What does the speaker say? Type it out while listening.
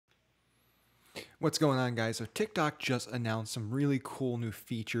What's going on, guys? So TikTok just announced some really cool new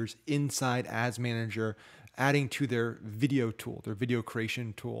features inside Ads Manager, adding to their video tool, their video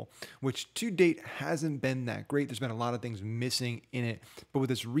creation tool, which to date hasn't been that great. There's been a lot of things missing in it, but with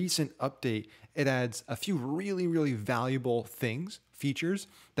this recent update, it adds a few really valuable features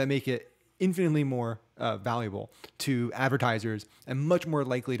that make it infinitely more valuable to advertisers and much more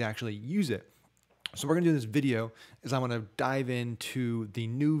likely to actually use it. So we're going to do this video is I'm going to dive into the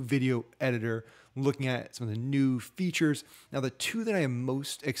new video editor, looking at some of the new features. Now, the two that I am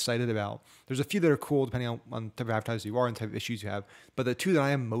most excited about, there's a few that are cool depending on the type of advertiser you are and the type of issues you have, but the two that I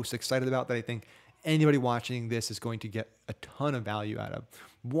am most excited about that I think anybody watching this is going to get a ton of value out of.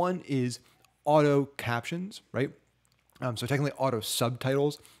 One is auto captions, right? So technically auto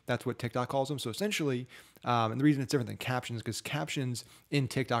subtitles, that's what TikTok calls them. So essentially, and the reason it's different than captions is because captions in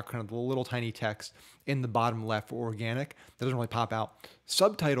TikTok are kind of the little tiny text in the bottom left for organic that doesn't really pop out.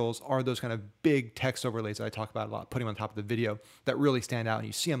 Subtitles are those kind of big text overlays that I talk about a lot, putting them on top of the video that really stand out. And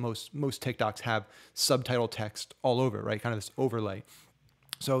you see on most TikToks have subtitle text all over, right? Kind of this overlay.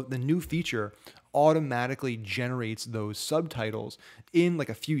 So the new feature automatically generates those subtitles in like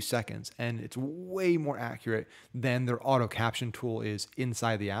a few seconds, and it's way more accurate than their auto caption tool is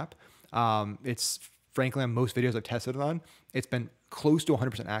inside the app. It's frankly, on most videos I've tested it on, it's been close to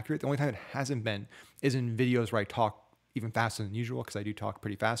 100% accurate. The only time it hasn't been is in videos where I talk even faster than usual, because I do talk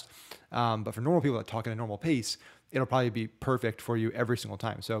pretty fast. But for normal people that talk at a normal pace, it'll probably be perfect for you every single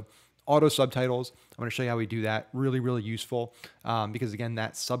time. So auto subtitles, I'm going to show you how we do that. Really useful, because again,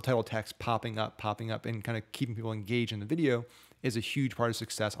 that subtitle text popping up and kind of keeping people engaged in the video is a huge part of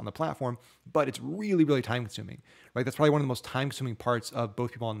success on the platform, but it's really time consuming, right? That's probably one of the most time consuming parts of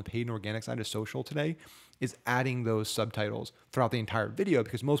both people on the paid and organic side of social today is adding those subtitles throughout the entire video,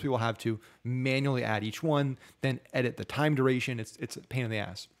 because most people have to manually add each one, then edit the time duration. It's a pain in the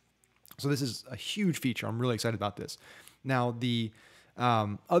ass. So this is a huge feature. I'm really excited about this. Now, the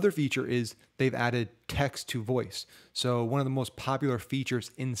other feature is they've added text to voice. So one of the most popular features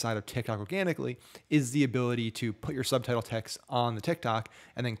inside of TikTok organically is the ability to put your subtitle text on the TikTok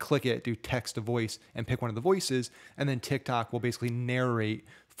and then click it, do text to voice, and pick one of the voices, and then TikTok will basically narrate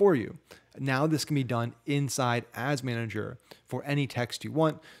for you. Now this can be done inside Ads Manager for any text you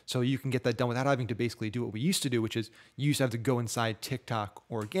want. So you can get that done without having to basically do what we used to do, which is you used to have to go inside TikTok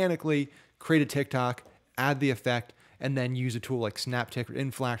organically, create a TikTok, add the effect, and then use a tool like SnapTik or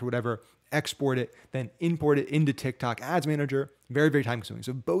Inflact or whatever, export it, then import it into TikTok Ads Manager. Very time consuming.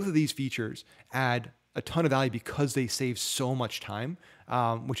 So both of these features add a ton of value because they save so much time,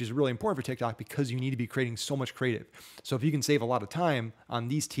 which is really important for TikTok because you need to be creating so much creative. So if you can save a lot of time on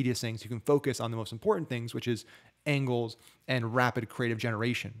these tedious things, you can focus on the most important things, which is angles and rapid creative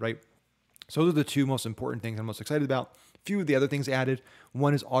generation, right? So those are the two most important things I'm most excited about. A few of the other things added.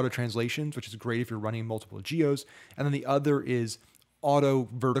 One is auto translations, which is great if you're running multiple geos. And then the other is auto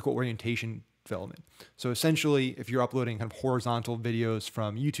vertical orientation development. So essentially, if you're uploading kind of horizontal videos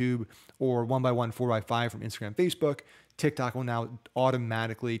from YouTube or 1x1, 4x5 from Instagram, Facebook, TikTok will now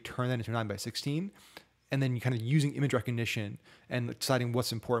automatically turn that into 9x16. And then you kind of using image recognition and deciding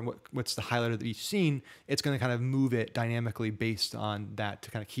what's important, what's the highlight of each scene, it's going to kind of move it dynamically based on that to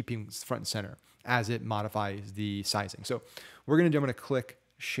kind of keep things front and center as it modifies the sizing. So I'm going to click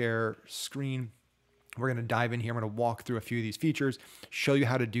share screen. We're going to dive in here. I'm going to walk through a few of these features, show you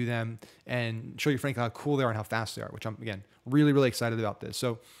how to do them, and show you, frankly, how cool they are and how fast they are, which I'm, again, really excited about this.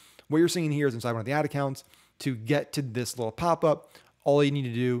 So what you're seeing here is inside one of the ad accounts. To get to this little pop-up, all you need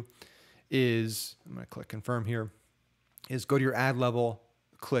to do is, I'm going to click confirm here, is go to your ad level,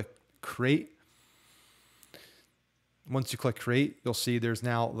 click create. Once you click create, you'll see there's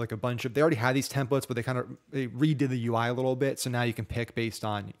now like a bunch of, they already had these templates, but they redid the UI a little bit. So now you can pick based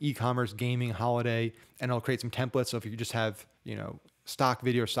on e-commerce, gaming, holiday, and it'll create some templates. So if you just have, stock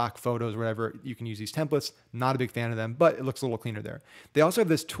video or stock photos or whatever, you can use these templates. Not a big fan of them, but it looks a little cleaner there. They also have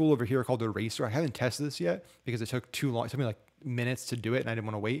this tool over here called Eraser. I haven't tested this yet because it took too long. It took me like minutes to do it and I didn't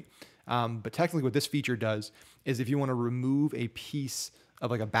want to wait. But technically what this feature does is if you want to remove a piece of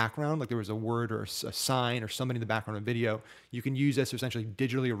like a background, like there was a word or a sign or somebody in the background of a video, you can use this to essentially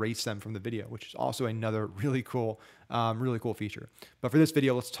digitally erase them from the video, which is also another really cool feature. But for this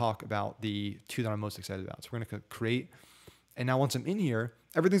video, let's talk about the two that I'm most excited about. So we're going to click create. And now once I'm in here,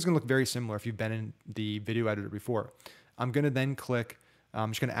 everything's going to look very similar if you've been in the video editor before. I'm going to then click,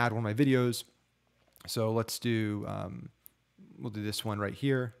 I'm just going to add one of my videos. So let's do, we'll do this one right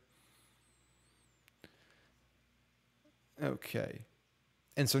here. Okay.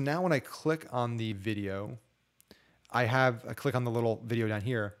 And so now when I click on the video, I click on the little video down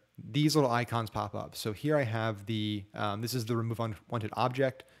here. These little icons pop up. So here I have the, this is the remove unwanted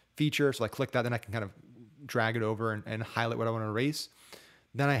object feature. So I click that, then I can kind of drag it over and highlight what I want to erase.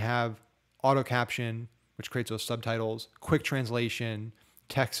 Then I have auto caption, which creates those subtitles, quick translation,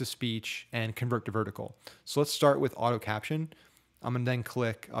 text to speech, and convert to vertical. So let's start with auto caption. I'm going to then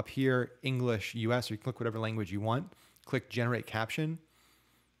click up here, English US, or you click whatever language you want. Click generate caption.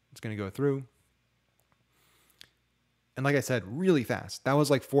 It's going to go through. And like I said, really fast. That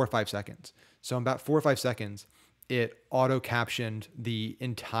was like 4 or 5 seconds. So in about 4 or 5 seconds, it auto captioned the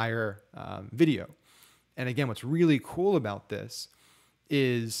entire video. And again, what's really cool about this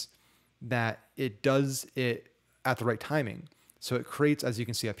is that it does it at the right timing. So it creates, as you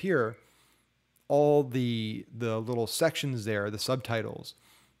can see up here, all the little sections there, the subtitles,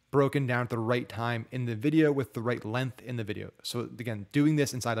 broken down at the right time in the video with the right length in the video. So again, doing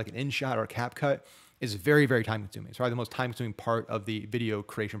this inside like an InShot or a CapCut is very, very time consuming. It's probably the most time consuming part of the video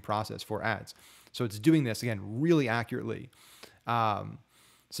creation process for ads. So it's doing this, again, really accurately. So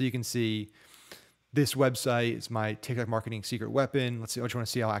you can see this website is my TikTok marketing secret weapon. Let's see, I just want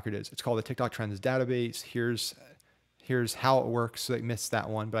to see how accurate it is. It's called the TikTok Trends Database. Here's how it works. So I missed that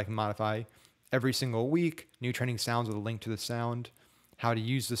one, but I can modify every single week. New trending sounds with a link to the sound. How to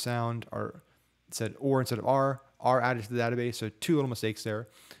use the sound, or it said or instead of are added to the database. So 2 little mistakes there.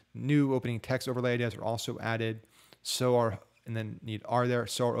 New opening text overlay ideas are also added. And then need are there.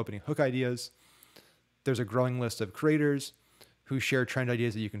 So are opening hook ideas. There's a growing list of creators who share trend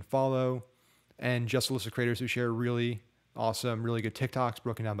ideas that you can follow, and just a list of creators who share really awesome, really good TikToks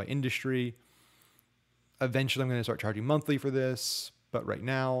broken down by industry. Eventually, I'm going to start charging monthly for this, but right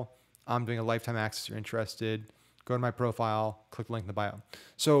now I'm doing a lifetime access. If you're interested, go to my profile, click the link in the bio.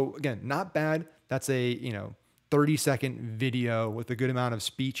 So again, not bad. That's a 30-second video with a good amount of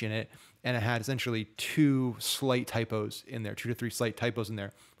speech in it, and it had essentially 2 slight typos in there, 2 to 3 slight typos in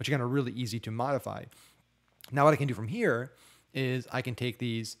there, which again are really easy to modify. Now what I can do from here is I can take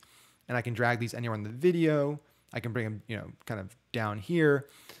these and I can drag these anywhere in the video. I can bring them, kind of down here.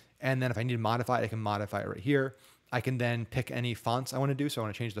 And then if I need to modify it, I can modify it right here. I can then pick any fonts I want to do. So I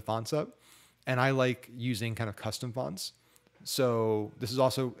want to change the fonts up. And I like using kind of custom fonts. So this is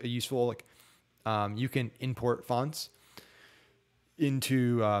also a useful, you can import fonts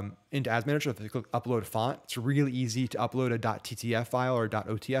into Ads Manager. If you click upload font, it's really easy to upload a .ttf file or a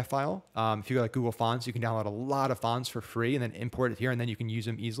 .otf file. If you go like Google Fonts, you can download a lot of fonts for free and then import it here, and then you can use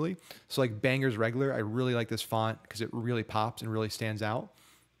them easily. So like Bangers Regular, I really like this font because it really pops and really stands out.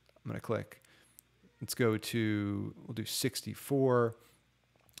 I'm going to click. Let's go to, we'll do 64.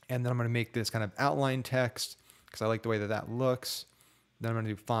 And then I'm going to make this kind of outline text because I like the way that looks. Then I'm going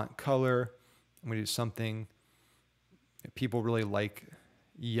to do font color. I'm going to do something. People really like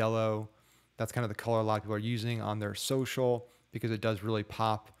yellow. That's kind of the color a lot of people are using on their social because it does really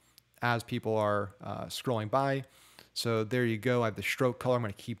pop as people are scrolling by. So there you go. I have the stroke color. I'm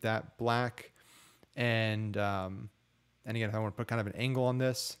going to keep that black. And again, if I want to put kind of an angle on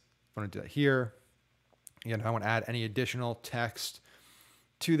this, I want to do that here. Again, if I want to add any additional text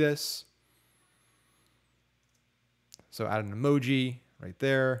to this, so add an emoji right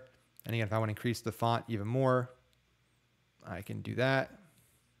there. And again, if I want to increase the font even more, I can do that.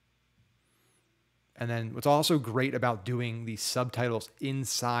 And then what's also great about doing these subtitles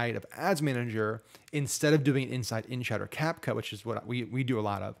inside of Ads Manager, instead of doing it inside InShot or CapCut, which is what we do a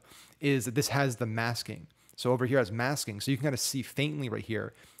lot of, is that this has the masking. So over here it has masking. So you can kind of see faintly right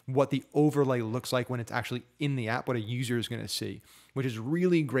here what the overlay looks like when it's actually in the app, what a user is going to see, which is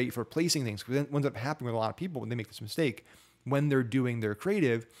really great for placing things. Because what ends up happening with a lot of people when they make this mistake, when they're doing their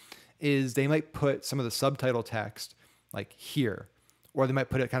creative, is they might put some of the subtitle text like here, or they might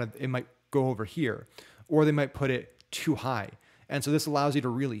put it it might go over here, or they might put it too high. And so this allows you to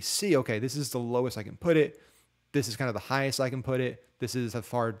really see, okay, this is the lowest I can put it. This is kind of the highest I can put it. This is how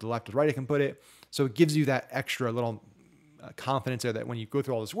far to the left or right I can put it. So it gives you that extra little confidence there that when you go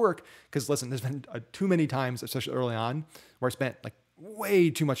through all this work, because listen, there's been too many times, especially early on, where I spent like way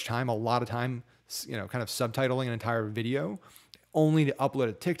too much time, a lot of time, kind of subtitling an entire video, only to upload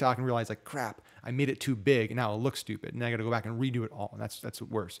it to TikTok and realize like, crap, I made it too big and now it looks stupid. And I got to go back and redo it all. And that's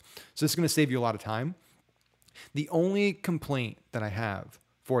worse. So this is going to save you a lot of time. The only complaint that I have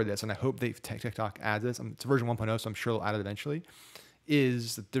for this, and I hope TikTok adds this, it's version 1.0, so I'm sure they'll add it eventually,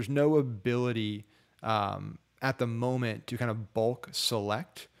 is that there's no ability at the moment to kind of bulk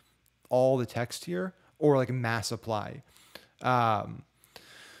select all the text here or like mass apply.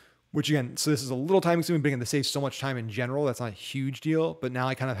 Which again, so this is a little time consuming, but again, this saves so much time in general. That's not a huge deal, but now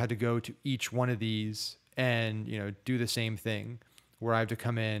I kind of had to go to each one of these and, do the same thing where I have to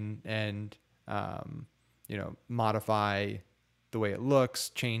come in and, modify the way it looks,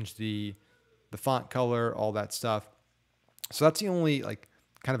 change the font color, all that stuff. So that's the only like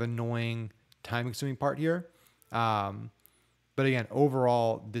kind of annoying time consuming part here. But again,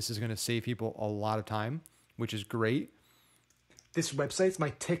 overall, this is going to save people a lot of time, which is great. This website's my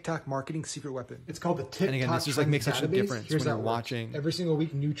TikTok marketing secret weapon. It's called the TikTok And again, this is like makes such a difference when you're watching. Every single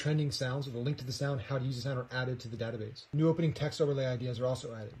week, new trending sounds with a link to the sound, how to use the sound are added to the database. New opening text overlay ideas are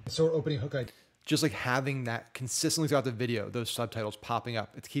also added. So are opening hook ideas. Just like having that consistently throughout the video, those subtitles popping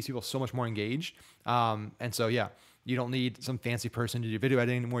up, it keeps people so much more engaged. And so, yeah, you don't need some fancy person to do video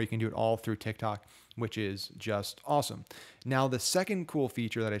editing anymore. You can do it all through TikTok, which is just awesome. Now, the second cool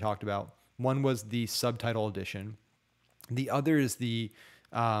feature that I talked about, one was the subtitle edition. The other is the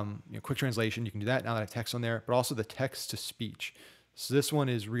quick translation. You can do that now that I have text on there, but also the text to speech. So this one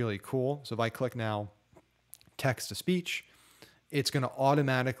is really cool. So if I click now, text to speech, it's going to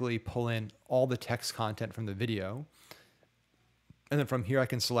automatically pull in all the text content from the video. And then from here, I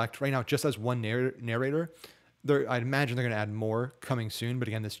can select right now, just as one narrator. I'd imagine they're going to add more coming soon, but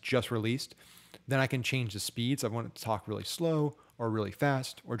again, this just released. Then I can change the speeds. I want it to talk really slow or really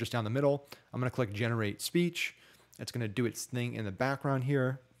fast or just down the middle. I'm going to click generate speech. It's going to do its thing in the background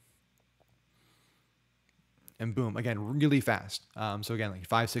here. And boom, again, really fast. So again, like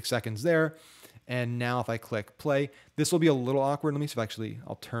 5-6 seconds there. And now if I click play, this will be a little awkward. Let me see if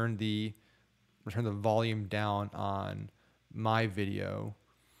I'll turn the volume down on my video.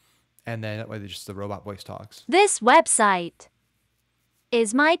 And then that way just the robot voice talks. This website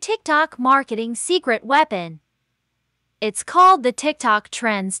is my TikTok marketing secret weapon. It's called the TikTok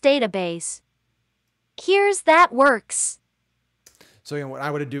Trends Database. Here's that works. So again, what I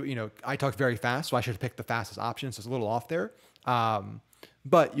would do, I talk very fast, so I should pick the fastest option. So it's a little off there.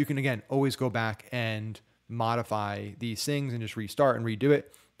 But you can, again, always go back and modify these things and just restart and redo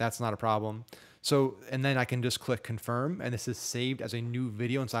it. That's not a problem. So, and then I can just click confirm, and this is saved as a new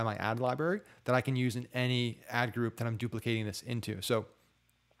video inside my ad library that I can use in any ad group that I'm duplicating this into. So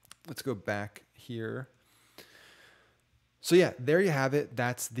let's go back here. So yeah, there you have it.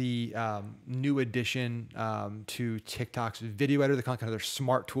 That's the new addition to TikTok's video editor, the kind of their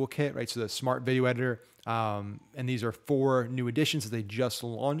smart toolkit, right? So the smart video editor, and these are 4 new additions that they just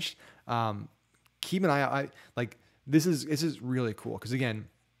launched. Keep an eye out. This is really cool because again,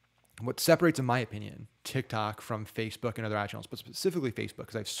 what separates, in my opinion, TikTok from Facebook and other ad channels, but specifically Facebook,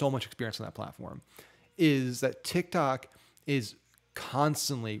 because I have so much experience on that platform, is that TikTok is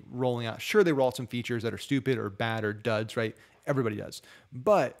constantly rolling out. Sure, they roll out some features that are stupid or bad or duds, right? Everybody does.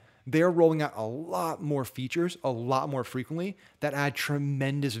 But they're rolling out a lot more features, a lot more frequently that add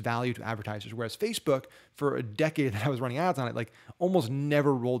tremendous value to advertisers. Whereas Facebook, for a decade that I was running ads on it, almost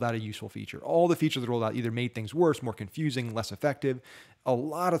never rolled out a useful feature. All the features that rolled out either made things worse, more confusing, less effective. A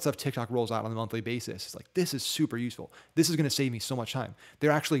lot of stuff TikTok rolls out on a monthly basis. It's like, this is super useful. This is going to save me so much time. They're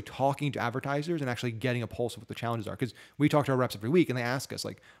actually talking to advertisers and actually getting a pulse of what the challenges are. Because we talk to our reps every week and they ask us,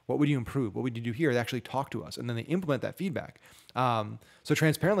 what would you improve? What would you do here? They actually talk to us and then they implement that feedback. So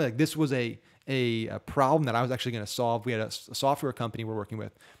transparently, this was a problem that I was actually going to solve. We had a software company we're working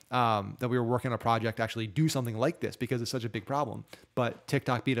with that we were working on a project to actually do something like this because it's such a big problem. But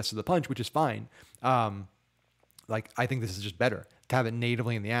TikTok beat us to the punch, which is fine. I think this is just better to have it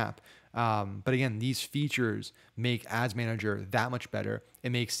natively in the app. But again, these features make Ads Manager that much better.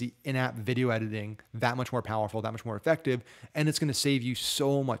 It makes the in-app video editing that much more powerful, that much more effective, and it's going to save you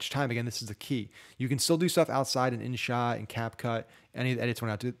so much time. Again, this is the key. You can still do stuff outside in InShot and CapCut, any of the edits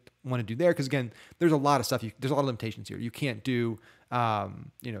want to do there, because again, there's a lot of stuff. There's a lot of limitations here. You can't do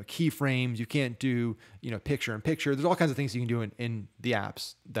keyframes. You can't do picture in picture. There's all kinds of things you can do in the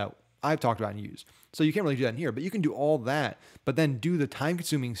apps that I've talked about and used. So you can't really do that in here, but you can do all that, but then do the time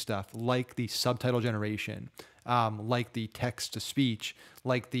consuming stuff like the subtitle generation, like the text to speech,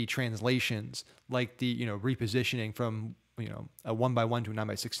 like the translations, like the, repositioning from, a 1x1 to a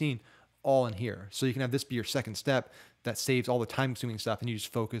 9x16, all in here. So you can have this be your second step that saves all the time consuming stuff and you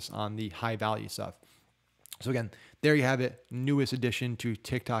just focus on the high value stuff. So again, there you have it, newest addition to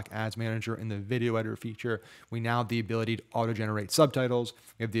TikTok Ads Manager in the video editor feature. We now have the ability to auto-generate subtitles.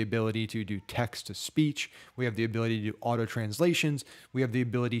 We have the ability to do text to speech. We have the ability to do auto translations. We have the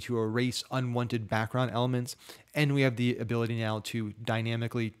ability to erase unwanted background elements. And we have the ability now to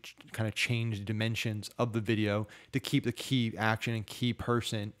dynamically kind of change dimensions of the video to keep the key action and key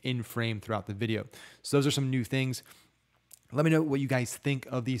person in frame throughout the video. So those are some new things. Let me know what you guys think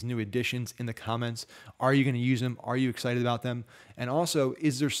of these new additions in the comments. Are you going to use them? Are you excited about them? And also,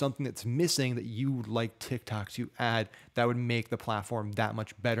 is there something that's missing that you would like TikTok to add that would make the platform that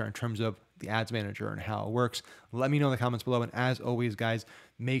much better in terms of the Ads Manager and how it works? Let me know in the comments below. And as always, guys,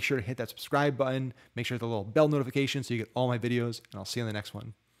 make sure to hit that subscribe button. Make sure to hit the little bell notification so you get all my videos. And I'll see you in the next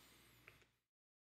one.